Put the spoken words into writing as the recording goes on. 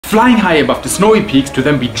flying high above the snowy peaks to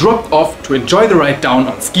then be dropped off to enjoy the ride down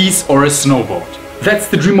on skis or a snowboard. That's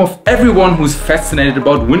the dream of everyone who's fascinated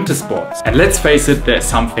about winter sports. And let's face it, there's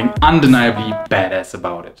something undeniably badass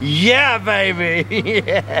about it. Yeah, baby!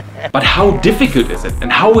 Yeah. But how difficult is it?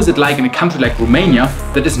 And how is it like in a country like Romania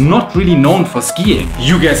that is not really known for skiing?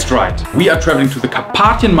 You guessed right. We are traveling to the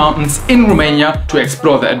Carpathian Mountains in Romania to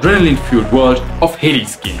explore the adrenaline-fueled world of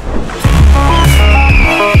heliskiing.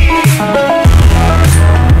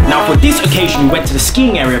 Now for this occasion we went to the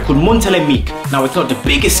skiing area called Allmountain. Now it's not the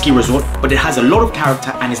biggest ski resort, but it has a lot of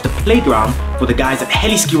character and is the playground for the guys at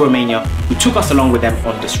Heliski Romania who took us along with them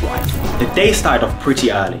on this ride. The day started off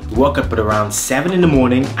pretty early. We woke up at around 7 in the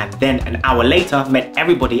morning and then an hour later met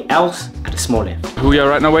everybody else at a small lift. We are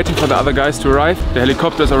right now waiting for the other guys to arrive. The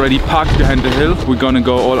helicopter is already parked behind the hill. We're gonna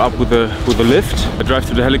go all up with the lift, drive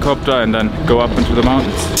to the helicopter and then go up into the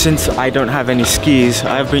mountains. Since I don't have any skis,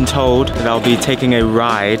 I've been told that I'll be taking a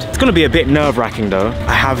ride. It's gonna be a bit nerve-wracking though.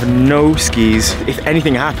 I have no skis. If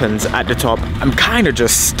anything happens at the top, I'm kind of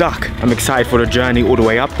just stuck. I'm excited for the journey all the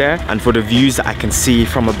way up there and for the views that I can see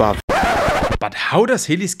from above. But how does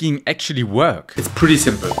heliskiing actually work? It's pretty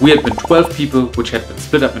simple. We had been 12 people which had been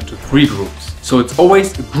split up into 3 groups. So it's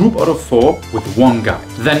always a group out of 4 with 1 guide.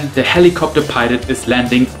 Then the helicopter pilot is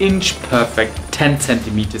landing inch perfect 10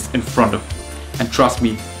 centimeters in front of you. And trust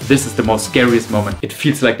me, this is the most scariest moment. It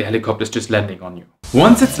feels like the helicopter is just landing on you.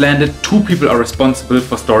 Once it's landed, 2 people are responsible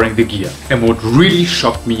for storing the gear. And what really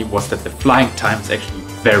shocked me was that the flying time is actually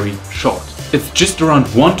very short. It's just around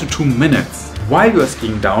 1 to 2 minutes. While you are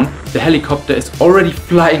skiing down, the helicopter is already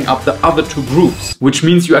flying up the other 2 groups, which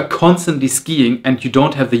means you are constantly skiing and you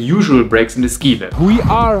don't have the usual breaks in the ski lift. We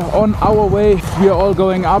are on our way. We are all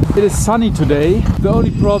going up. It is sunny today. The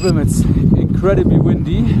only problem is incredibly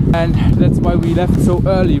windy and that's why we left so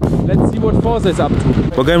early. Let's see what Forza is up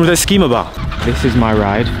to. We're going with a ski bar. This is my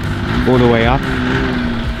ride all the way up.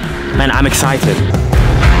 Man, I'm excited.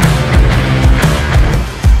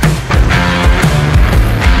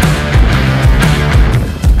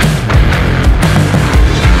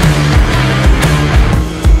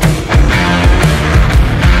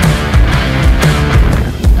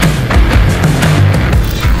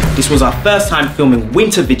 This was our first time filming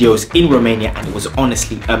winter videos in Romania and it was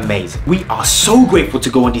honestly amazing. We are so grateful to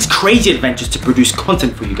go on these crazy adventures to produce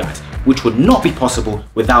content for you guys, which would not be possible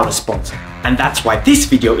without a sponsor. And that's why this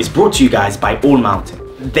video is brought to you guys by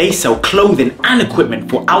Allmountain. They sell clothing and equipment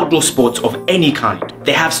for outdoor sports of any kind.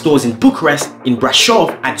 They have stores in Bucharest, in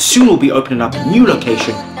Brasov, and soon will be opening up a new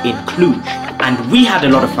location in Cluj. And we had a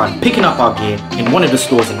lot of fun picking up our gear in one of the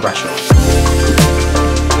stores in Brasov.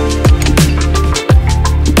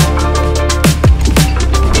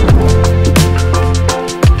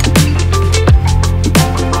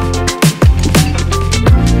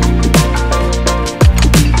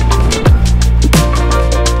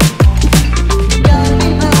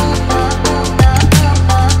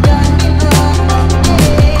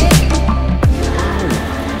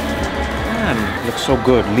 So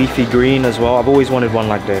good, leafy green as well. I've always wanted one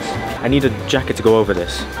like this. I need a jacket to go over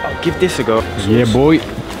this. I'll give this a go. Yeah, boy.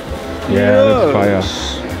 Yeah, that's fire.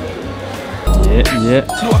 Yeah, yeah.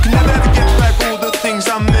 So I can never ever get back all the things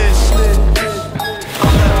I missed.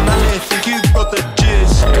 I think you got the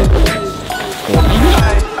gist.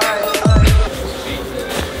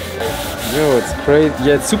 Yo, it's crazy.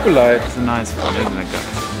 Yeah, it's super light. It's a nice one, isn't it, guys?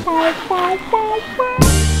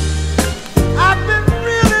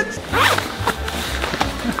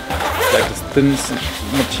 Like this thin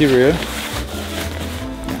material.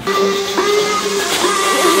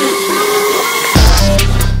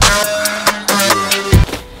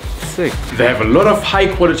 Sick. They have a lot of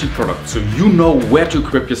high quality products, so you know where to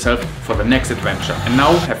equip yourself for the next adventure. And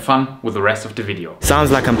now have fun with the rest of the video.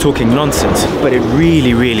 Sounds like I'm talking nonsense, but it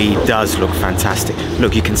really does look fantastic.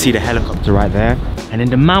 Look, you can see the helicopter right there, and in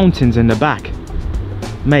the mountains in the back.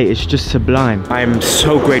 Mate, it's just sublime. I'm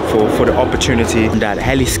so grateful for the opportunity that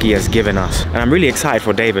Heliski has given us. And I'm really excited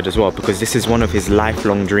for David as well, because this is one of his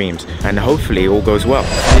lifelong dreams. And hopefully it all goes well.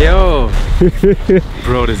 Yo!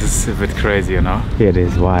 Bro, this is a bit crazy, you know? It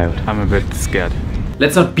is wild. I'm a bit scared.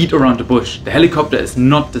 Let's not beat around the bush. The helicopter is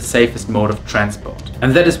not the safest mode of transport.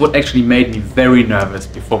 And that is what actually made me very nervous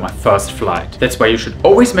before my first flight. That's why you should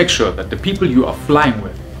always make sure that the people you are flying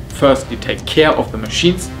with firstly take care of the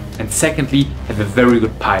machines, and secondly, have a very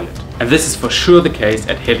good pilot. And this is for sure the case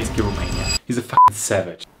at Heliski Romania. He's a fucking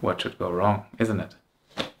savage. What should go wrong, isn't it?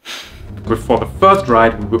 For the first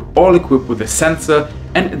ride, we were all equipped with a sensor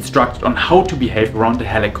and instructed on how to behave around the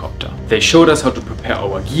helicopter. They showed us how to prepare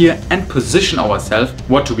our gear and position ourselves,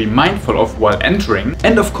 what to be mindful of while entering,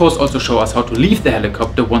 and of course also show us how to leave the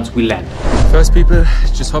helicopter once we land. First people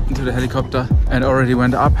just hopped into the helicopter and already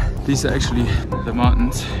went up. These are actually the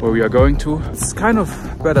mountains where we are going to. It's kind of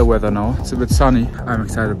better weather now. It's a bit sunny. I'm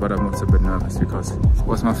excited, but I'm also a bit nervous because it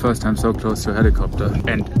was my first time so close to a helicopter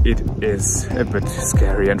and it is a bit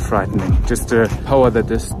scary and frightening. Just the power that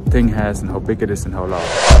this thing has and how big it is and how loud.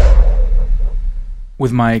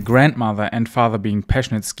 With my grandmother and father being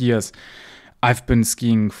passionate skiers, I've been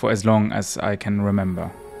skiing for as long as I can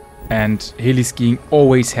remember. And heliskiing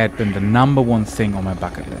always had been the #1 thing on my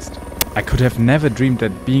bucket list. I could have never dreamed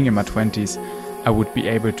that being in my 20s, I would be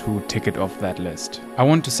able to tick it off that list. I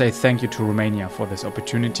want to say thank you to Romania for this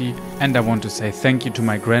opportunity, and I want to say thank you to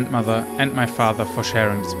my grandmother and my father for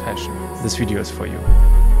sharing this passion. This video is for you.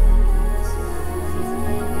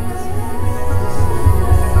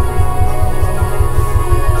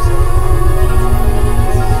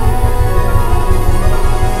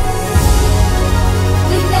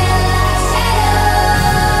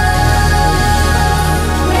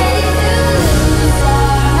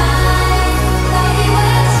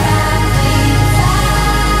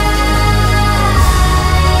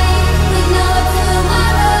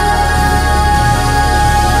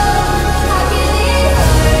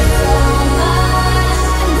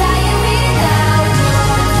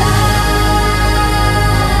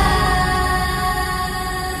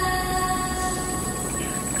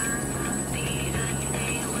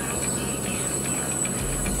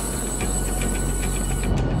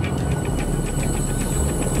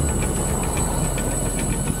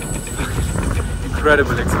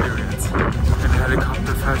 Incredible experience in a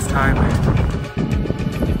helicopter first time.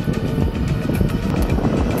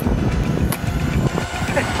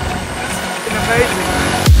 It's been amazing.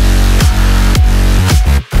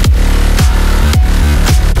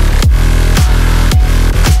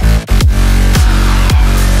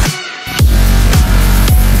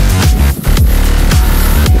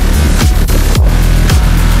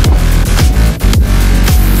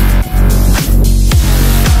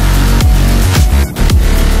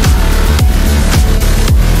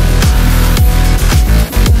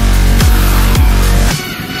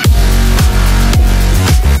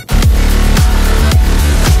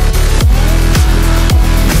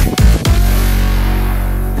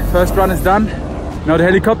 First run is done. Now the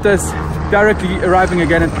helicopter is directly arriving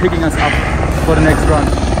again and picking us up for the next run.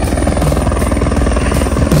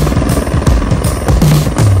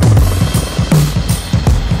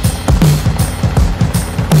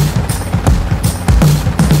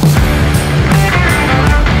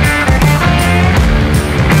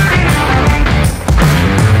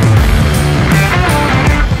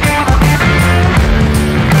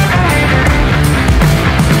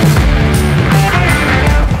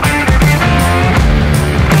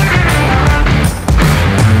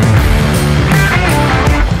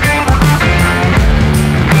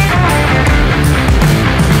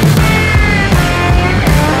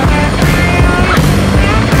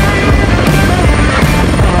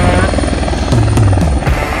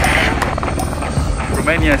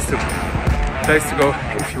 Romania is the place to go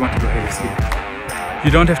if you want to go heliskiing.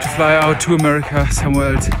 You don't have to fly out to America,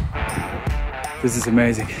 somewhere else. This is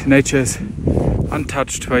amazing. Nature is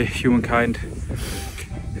untouched by humankind.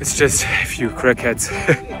 It's just a few crackheads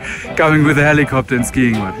coming with a helicopter and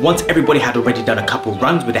skiing with. Once everybody had already done a couple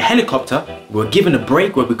runs with a helicopter, we were given a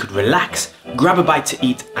break where we could relax, grab a bite to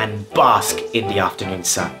eat and bask in the afternoon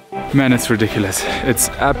sun. Man, it's ridiculous. It's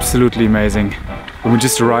absolutely amazing. When we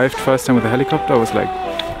just arrived first time with a helicopter, I was like,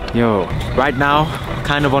 yo. Right now,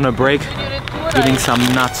 kind of on a break, eating some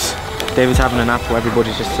nuts. David's having a nap while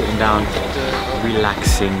everybody's just sitting down,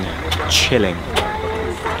 relaxing, chilling.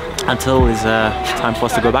 Until it's time for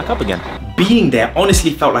us to go back up again. Being there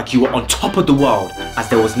honestly felt like you were on top of the world, as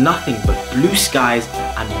there was nothing but blue skies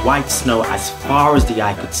and white snow as far as the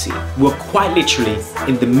eye could see. We were quite literally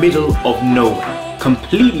in the middle of nowhere,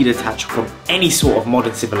 completely detached from any sort of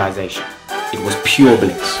modern civilization. It was pure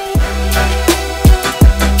bliss.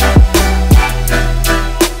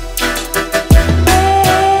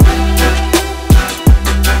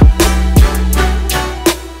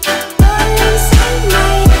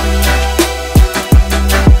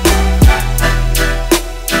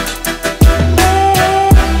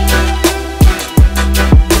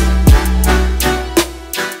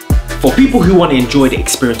 For people who want to enjoy the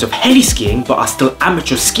experience of heliskiing but are still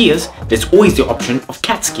amateur skiers, there's always the option of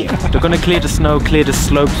cat skiing. They're going to clear the snow, clear the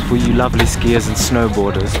slopes for you lovely skiers and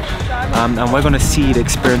snowboarders. And we're going to see the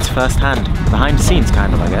experience firsthand, behind the scenes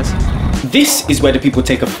kind of, I guess. This is where the people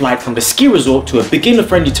take a flight from the ski resort to a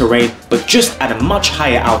beginner-friendly terrain, but just at a much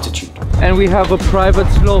higher altitude. And we have a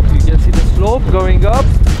private slope. You can see the slope going up,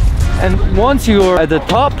 And once you're at the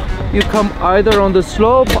top, you come either on the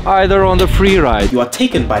slope, either on the free ride. You are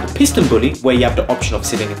taken by the piston bully, where you have the option of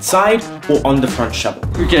sitting inside or on the front shovel.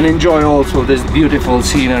 You can enjoy also this beautiful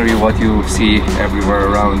scenery, what you see everywhere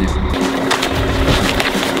around you.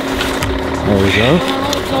 There we go.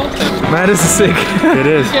 Man, this is sick. It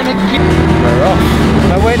is. We're off.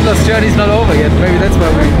 My weight loss journey's not over yet. Maybe that's why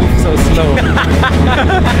we move so slow.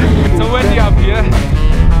 So windy up here.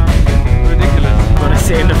 Ridiculous. We're gonna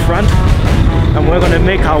sit in the front and we're gonna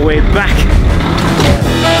make our way back.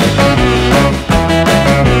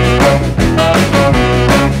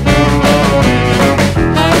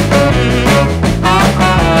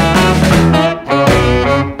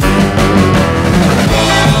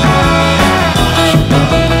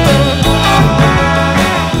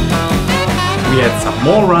 We had some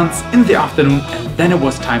more runs in the afternoon, and then it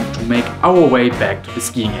was time to make our way back to the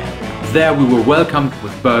skiing area. There we were welcomed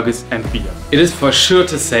with burgers and beer. It is for sure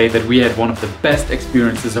to say that we had one of the best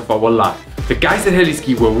experiences of our life. The guys at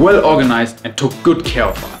Heliski were well organized and took good care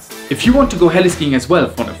of us. If you want to go heliskiing as well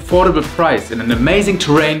for an affordable price in an amazing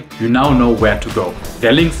terrain, you now know where to go.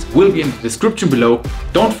 Their links will be in the description below.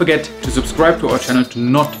 Don't forget to subscribe to our channel to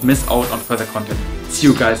not miss out on further content. See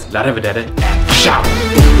you guys, la and ciao!